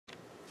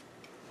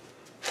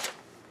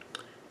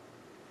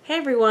Hey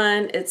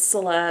everyone, it's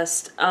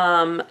Celeste,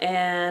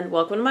 and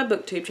welcome to my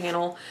booktube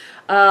channel.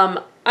 I'm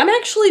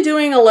actually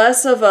doing a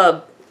less of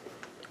a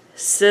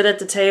sit at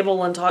the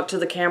table and talk to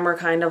the camera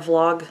kind of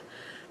vlog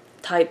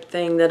type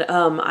thing that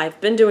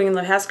I've been doing in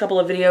the past couple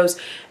of videos,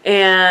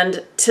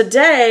 and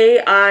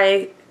today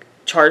I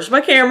charged my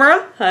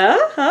camera,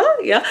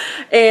 yeah,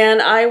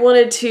 and I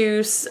wanted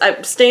to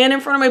stand in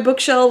front of my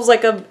bookshelves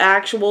like an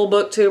actual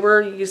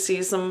booktuber. You can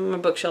see some of my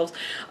bookshelves,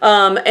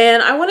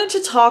 and I wanted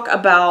to talk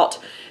about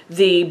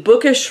the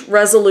bookish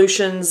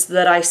resolutions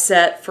that I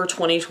set for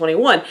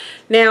 2021.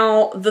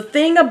 Now, the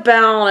thing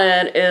about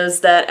it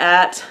is that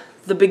at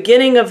the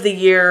beginning of the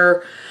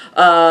year,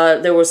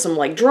 there was some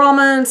like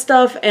drama and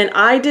stuff, and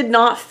I did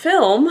not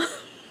film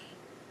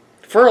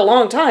for a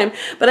long time,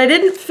 but I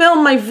didn't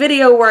film my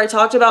video where I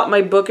talked about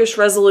my bookish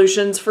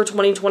resolutions for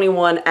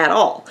 2021 at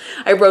all.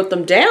 I wrote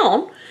them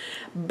down,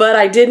 but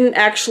I didn't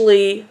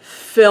actually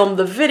film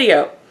the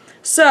video.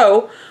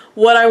 So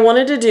what I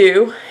wanted to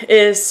do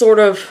is sort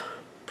of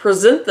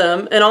present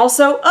them and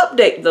also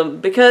update them,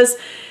 because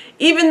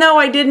even though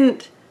I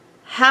didn't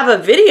have a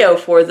video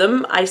for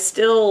them, I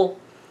still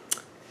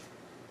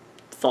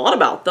thought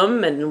about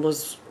them and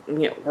was,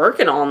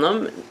 working on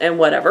them and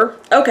whatever.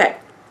 Okay,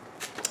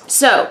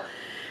 so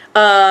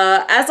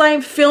as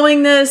I'm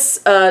filming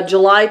this,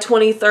 July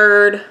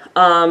 23rd,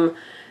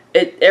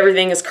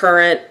 everything is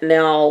current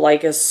now.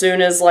 Like, as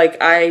soon as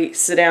like I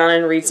sit down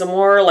and read some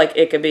more, like,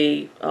 it could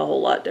be a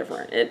whole lot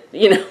different.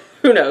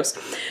 Who knows?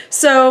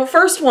 So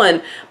first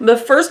one, the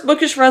first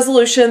bookish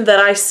resolution that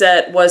I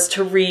set was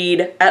to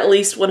read at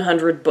least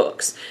 100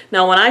 books.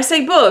 Now, when I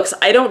say books,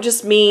 I don't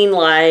just mean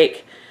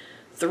like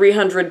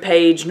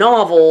 300-page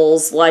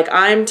novels. Like,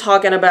 I'm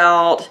talking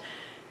about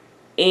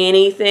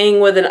anything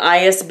with an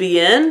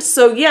ISBN.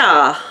 So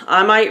yeah,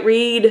 I might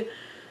read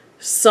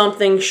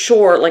something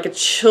short, like a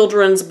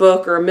children's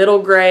book or a middle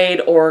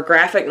grade or a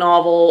graphic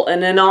novel,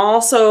 and then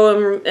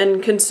also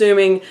am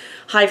consuming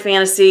high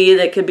fantasy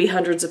that could be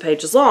hundreds of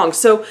pages long.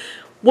 So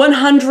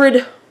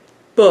 100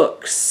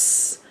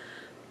 books,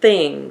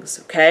 things,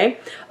 okay?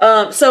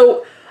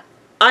 So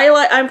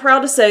I'm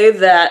proud to say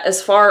that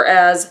as far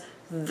as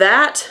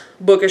that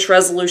bookish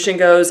resolution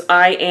goes,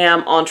 I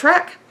am on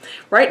track.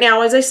 Right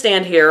now, as I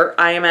stand here,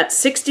 I am at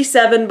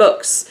 67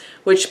 books,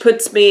 which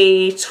puts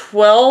me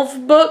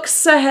 12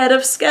 books ahead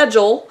of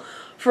schedule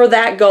for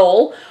that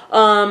goal.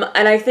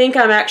 And I think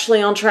I'm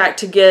actually on track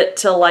to get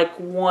to like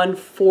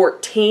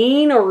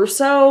 114 or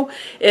so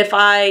if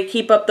I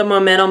keep up the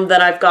momentum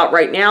that I've got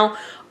right now.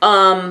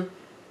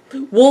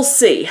 We'll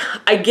see.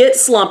 I get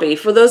slumpy.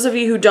 For those of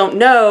you who don't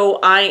know,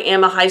 I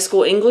am a high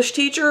school English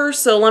teacher,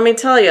 so let me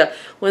tell you,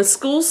 when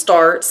school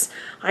starts,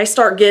 I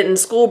start getting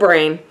school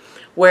brain,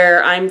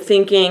 where I'm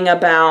thinking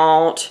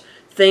about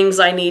things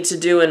I need to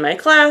do in my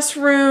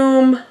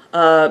classroom,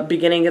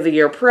 beginning of the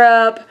year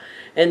prep,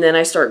 and then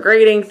I start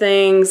grading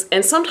things.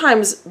 And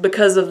sometimes,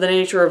 because of the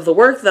nature of the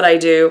work that I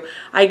do,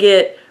 I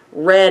get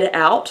read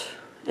out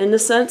in the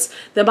sense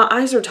that my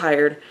eyes are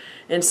tired.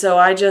 And so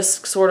I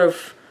just sort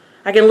of,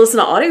 I can listen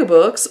to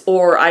audiobooks,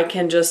 or I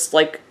can just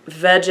like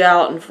veg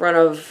out in front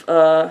of,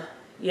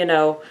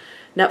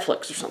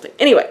 Netflix or something.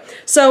 Anyway,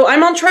 so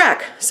I'm on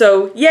track.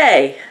 So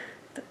yay.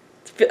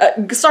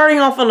 Starting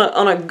off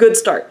on a good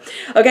start.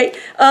 Okay,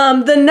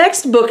 the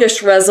next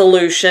bookish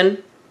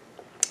resolution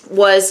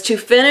was to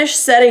finish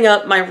setting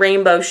up my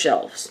rainbow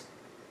shelves.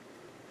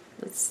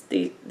 That's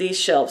these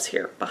shelves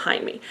here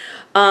behind me.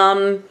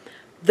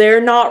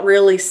 They're not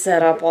really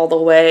set up all the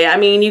way. I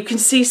mean, you can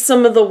see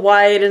some of the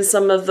white and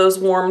some of those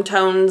warm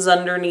tones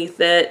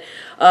underneath it.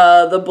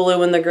 The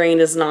blue and the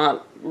green is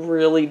not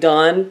really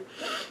done.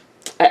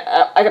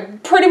 I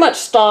pretty much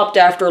stopped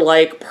after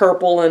like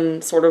purple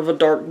and sort of a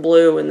dark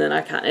blue, and then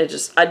I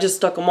just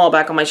stuck them all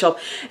back on my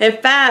shelf. In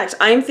fact,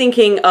 I'm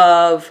thinking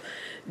of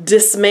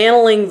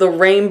dismantling the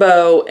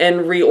rainbow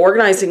and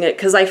reorganizing it,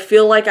 because I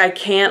feel like I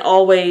can't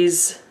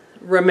always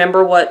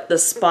remember what the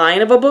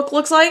spine of a book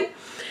looks like.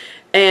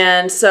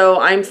 And so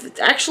I'm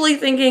actually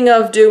thinking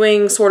of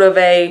doing sort of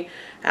a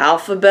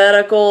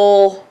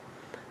alphabetical,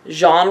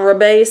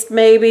 genre-based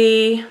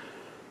maybe,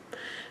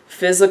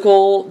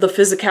 the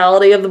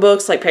physicality of the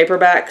books, like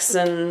paperbacks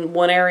in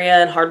one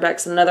area and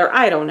hardbacks in another.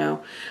 I don't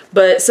know.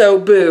 But so,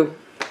 boo.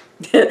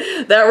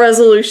 That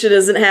resolution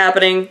isn't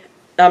happening.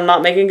 I'm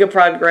not making good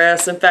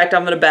progress. In fact,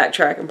 I'm going to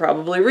backtrack and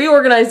probably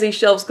reorganize these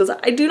shelves, because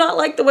I do not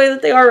like the way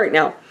that they are right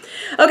now.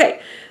 Okay,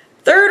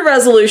 third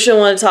resolution I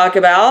want to talk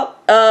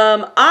about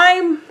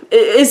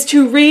is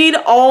to read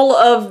all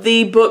of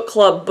the book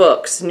club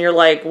books. And you're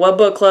like, what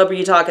book club are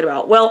you talking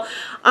about? Well,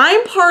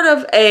 I'm part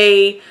of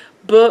a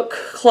book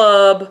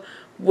club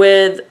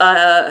with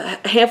a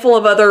handful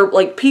of other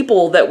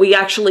people that we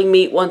actually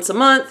meet once a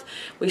month.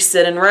 We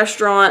sit in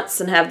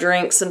restaurants and have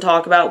drinks and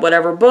talk about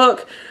whatever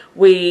book.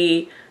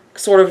 We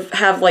sort of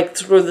have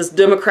this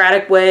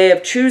democratic way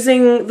of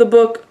choosing the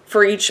book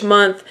for each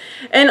month.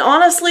 And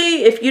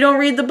honestly, if you don't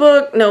read the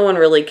book, no one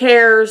really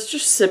cares.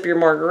 Just sip your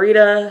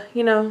margarita,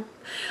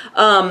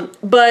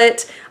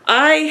 But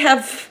I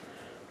have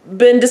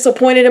been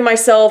disappointed in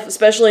myself,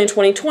 especially in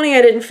 2020.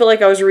 I didn't feel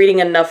like I was reading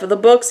enough of the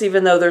books,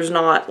 even though there's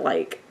not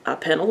like a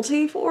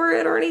penalty for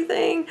it or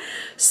anything.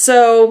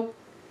 So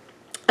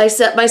I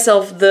set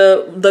myself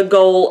the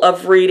goal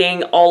of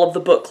reading all of the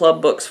book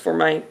club books for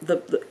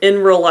the in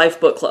real life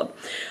book club.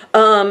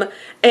 And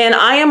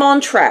I am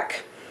on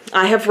track.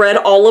 I have read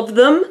all of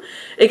them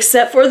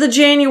except for the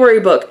January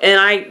book.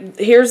 And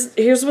here's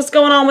what's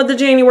going on with the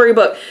January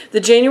book. The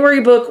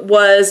January book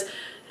was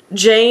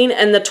Jane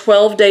and the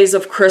 12 Days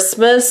of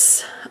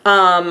Christmas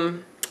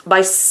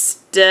by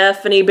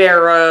Stephanie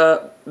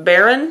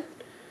Barron.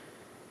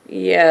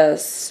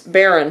 Yes,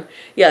 Barron.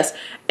 Yes.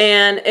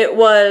 And it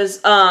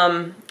was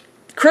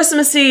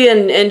Christmassy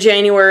in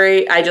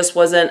January. I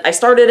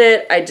started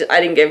it. I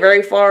didn't get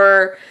very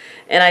far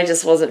and I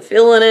just wasn't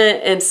feeling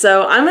it. And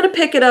so I'm going to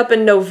pick it up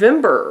in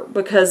November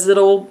because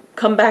it'll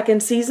come back in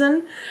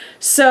season.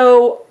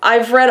 So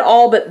I've read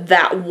all but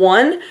that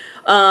one.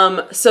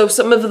 So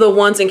some of the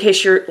ones, in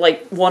case you're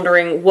like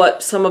wondering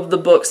what some of the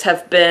books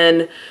have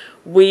been,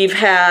 we've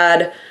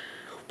read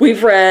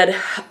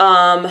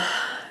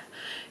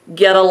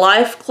Get a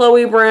Life,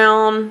 Chloe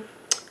Brown.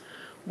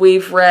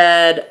 We've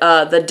read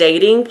The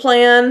Dating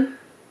Plan.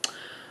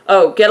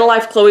 Oh, Get a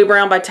Life, Chloe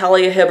Brown by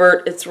Talia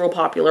Hibbert. It's real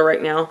popular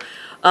right now.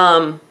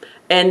 And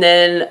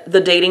then The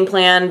Dating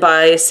Plan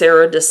by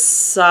Sarah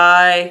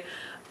Desai.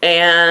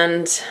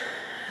 And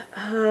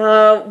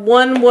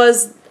one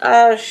was,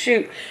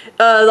 the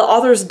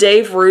author's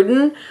Dave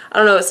Rudin. I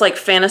don't know, it's like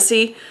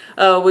fantasy.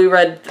 We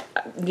read,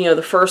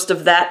 the first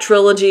of that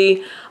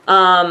trilogy.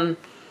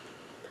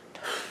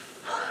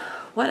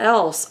 What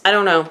else? I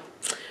don't know.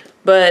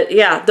 But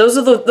yeah, those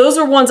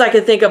are ones I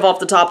could think of off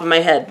the top of my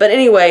head. But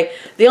anyway,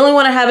 the only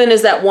one I haven't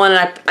is that one,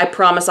 and I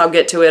promise I'll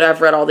get to it.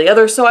 I've read all the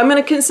others, so I'm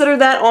going to consider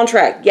that on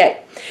track.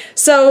 Yay.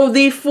 So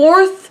the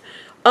fourth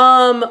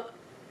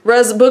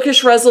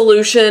bookish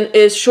resolution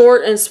is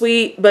short and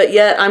sweet, but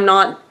yet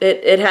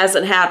it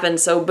hasn't happened,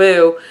 so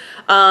boo,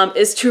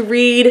 is to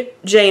read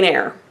Jane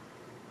Eyre.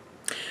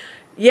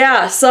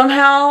 Yeah,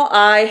 somehow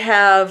I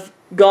have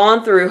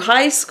gone through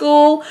high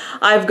school,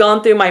 I've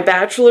gone through my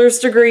bachelor's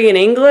degree in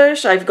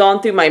English, I've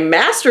gone through my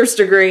master's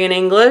degree in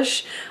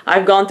English,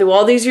 I've gone through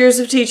all these years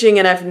of teaching,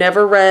 and I've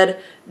never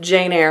read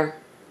Jane Eyre.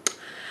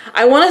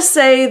 I want to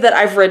say that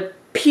I've read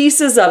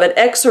pieces of it,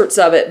 excerpts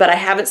of it, but I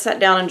haven't sat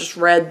down and just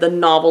read the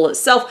novel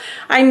itself.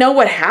 I know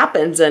what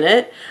happens in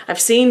it.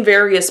 I've seen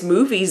various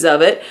movies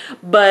of it,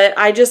 but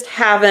I just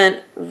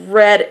haven't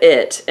read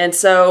it. And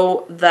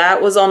so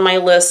that was on my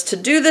list to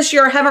do this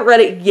year. I haven't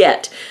read it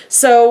yet.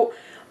 So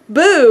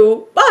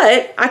boo,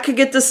 but I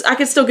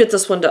could still get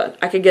this one done.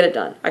 I could get it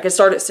done. I could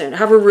start it soon. I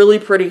have a really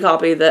pretty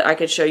copy that I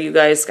could show you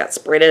guys. It's got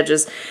sprayed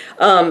edges.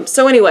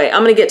 So anyway,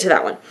 I'm going to get to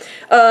that one.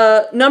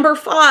 Number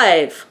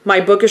 5, my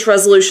bookish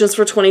resolutions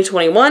for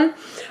 2021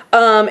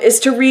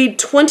 is to read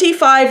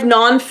 25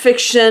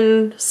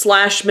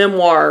 nonfiction /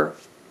 memoir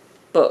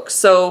books.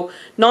 So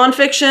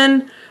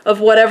nonfiction of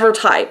whatever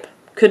type.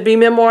 Could be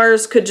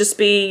memoirs, could just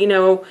be,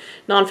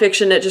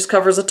 nonfiction that just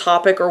covers a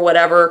topic or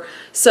whatever.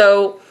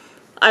 So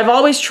I've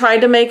always tried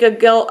to make a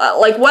go.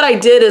 Like what I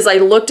did is I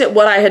looked at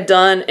what I had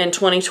done in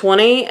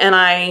 2020 and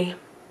I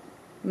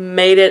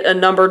made it a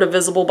number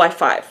divisible by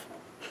 5.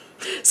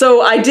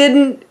 So I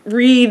didn't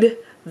read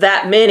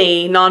that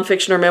many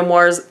nonfiction or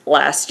memoirs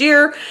last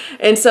year,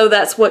 and so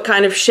that's what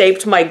kind of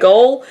shaped my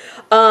goal.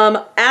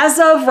 As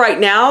of right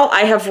now,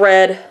 I have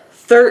read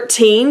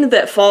 13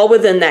 that fall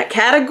within that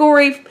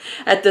category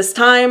at this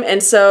time,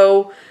 and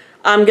so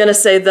I'm going to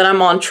say that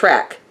I'm on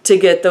track to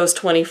get those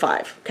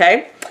 25,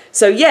 okay?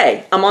 So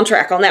yay, I'm on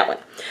track on that one.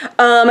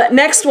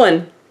 Next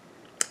one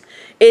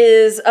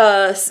is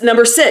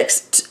number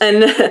 6,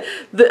 and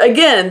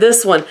again,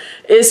 this one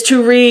is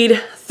to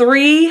read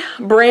 3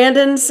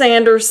 Brandon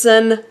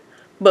Sanderson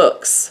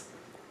books.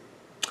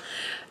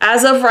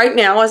 As of right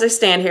now, as I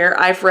stand here,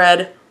 I've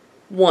read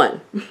 1.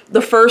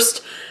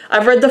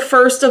 I've read the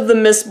first of the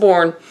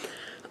Mistborn,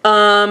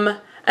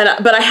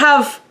 but I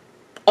have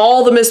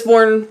all the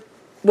Mistborn.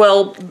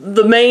 Well,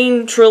 the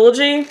main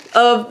trilogy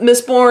of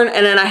Mistborn,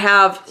 and then I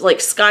have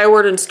like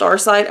Skyward and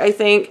Starsight, I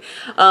think.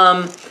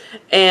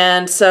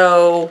 And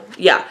so,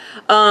 yeah.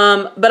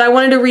 But I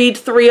wanted to read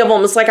 3 of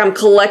them. It's like I'm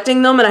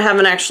collecting them and I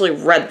haven't actually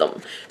read them.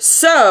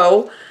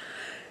 So,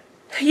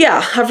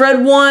 yeah, I've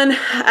read 1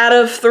 out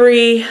of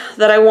 3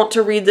 that I want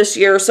to read this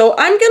year. So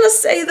I'm going to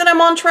say that I'm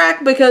on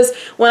track because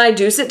when I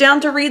do sit down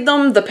to read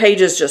them, the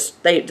pages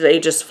just, they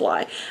just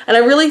fly. And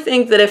I really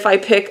think that if I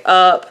pick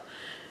up,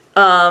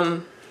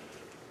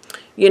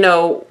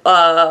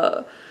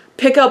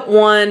 pick up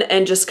one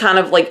and just kind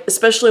of like,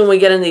 especially when we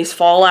get in these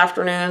fall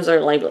afternoons or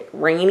like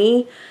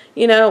rainy,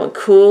 and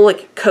cool,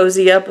 like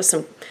cozy up with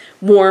some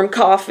warm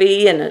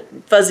coffee and a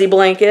fuzzy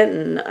blanket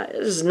and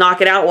just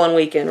knock it out one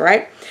weekend,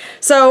 right?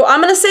 So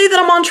I'm going to say that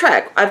I'm on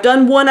track. I've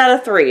done 1 out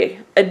of 3.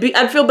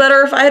 I'd feel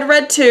better if I had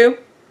read 2,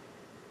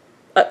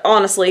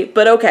 honestly,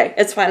 but okay,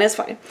 it's fine, it's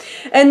fine.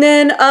 And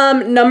then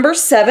number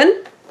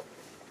 7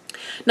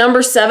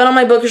 on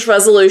my bookish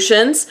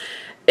resolutions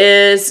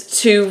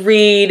is to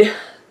read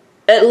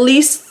at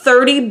least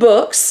 30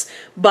 books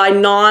by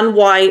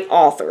non-white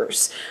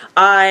authors.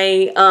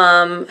 I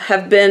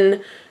have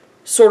been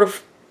sort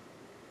of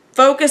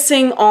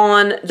focusing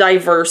on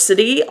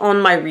diversity on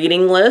my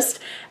reading list,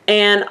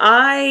 and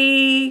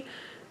I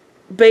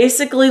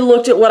basically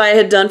looked at what I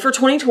had done for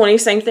 2020,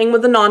 same thing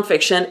with the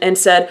nonfiction, and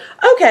said,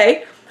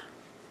 okay,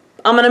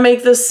 I'm going to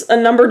make this a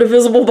number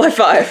divisible by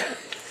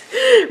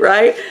 5,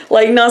 right?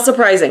 Like, not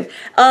surprising.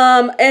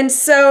 And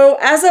so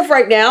as of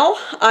right now,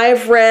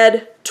 I've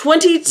read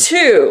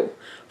 22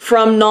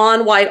 from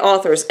non-white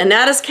authors, and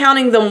that is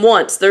counting them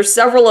once. There's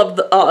several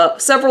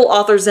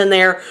authors in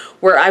there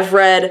where I've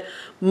read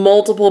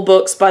multiple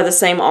books by the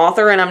same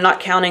author, and I'm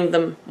not counting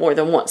them more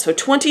than once. So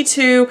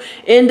 22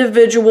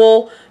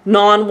 individual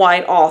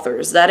non-white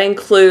authors. That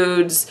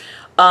includes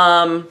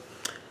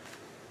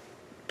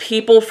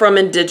people from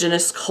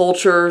indigenous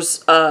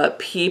cultures,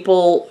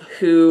 people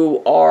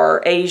who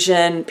are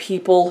Asian,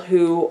 people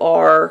who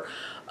are,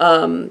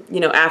 you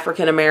know,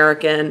 African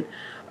American,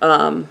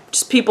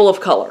 just people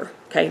of color,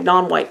 okay,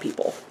 non-white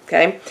people.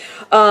 Okay,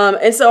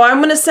 and so I'm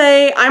going to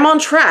say I'm on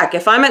track.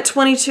 If I'm at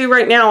 22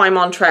 right now, I'm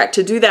on track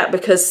to do that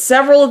because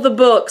several of the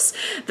books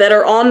that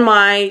are on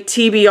my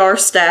TBR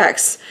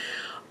stacks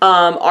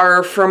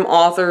are from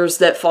authors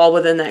that fall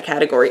within that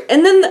category.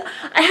 And then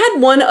I had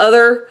one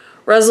other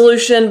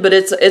resolution, but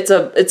it's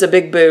a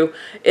big boo.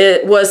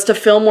 It was to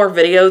film more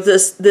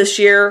videos this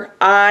year.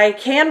 I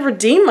can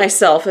redeem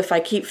myself if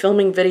I keep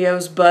filming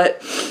videos,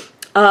 but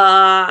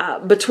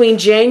between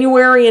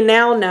January and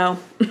now, no.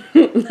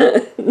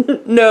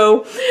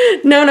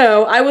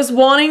 No. I was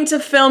wanting to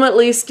film at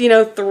least, you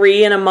know,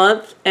 3 in a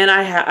month, and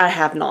I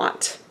have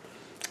not.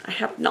 I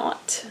have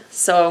not.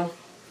 So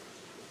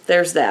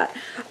there's that.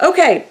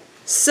 Okay,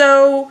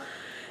 so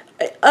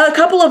a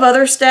couple of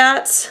other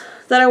stats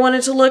that I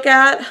wanted to look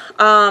at.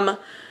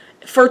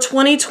 For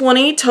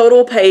 2020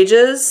 total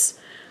pages,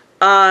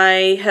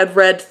 I had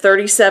read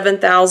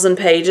 37,000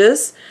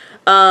 pages.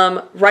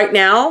 Right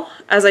now,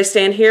 as I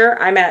stand here,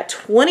 I'm at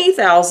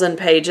 20,000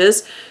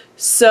 pages,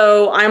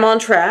 so I'm on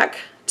track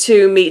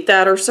to meet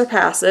that or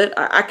surpass it.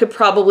 I could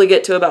probably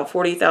get to about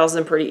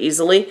 40,000 pretty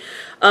easily.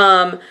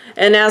 And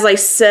as I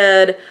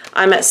said,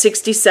 I'm at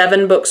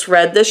 67 books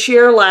read this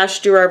year.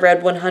 Last year I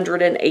read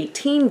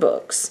 118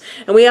 books.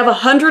 And we have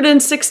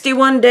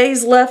 161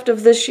 days left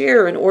of this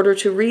year in order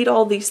to read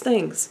all these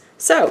things.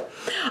 So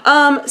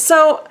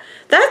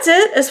that's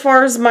it as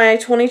far as my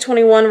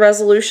 2021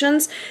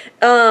 resolutions.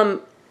 I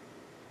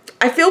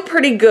feel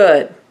pretty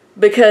good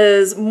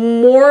because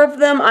more of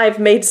them I've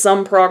made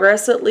some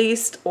progress at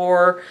least,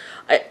 and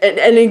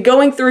in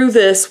going through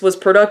this was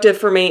productive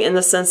for me in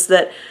the sense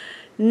that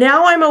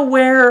now I'm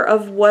aware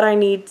of what I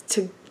need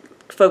to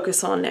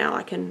focus on now.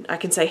 I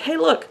can say, hey,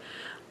 look,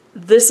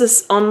 this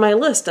is on my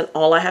list, and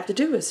all I have to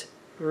do is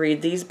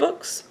read these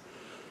books,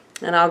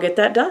 and I'll get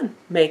that done.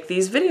 Make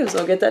these videos,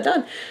 I'll get that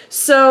done.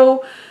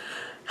 So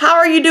how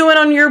are you doing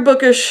on your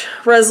bookish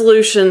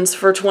resolutions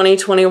for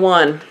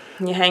 2021?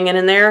 You hanging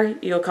in there?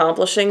 You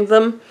accomplishing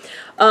them?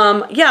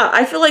 Yeah,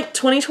 I feel like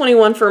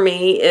 2021 for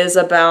me is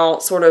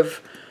about sort of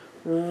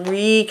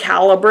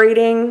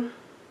recalibrating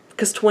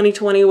because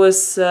 2020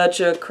 was such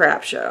a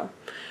crap show.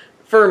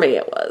 For me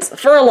it was.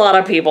 For a lot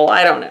of people,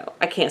 I don't know.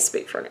 I can't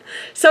speak for it.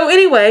 So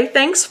anyway,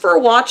 thanks for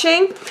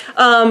watching.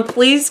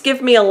 Please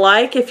give me a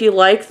like if you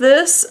like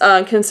this.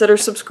 Consider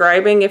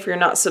subscribing if you're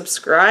not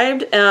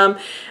subscribed.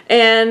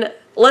 And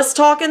let's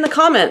talk in the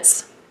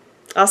comments.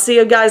 I'll see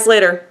you guys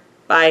later.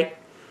 Bye.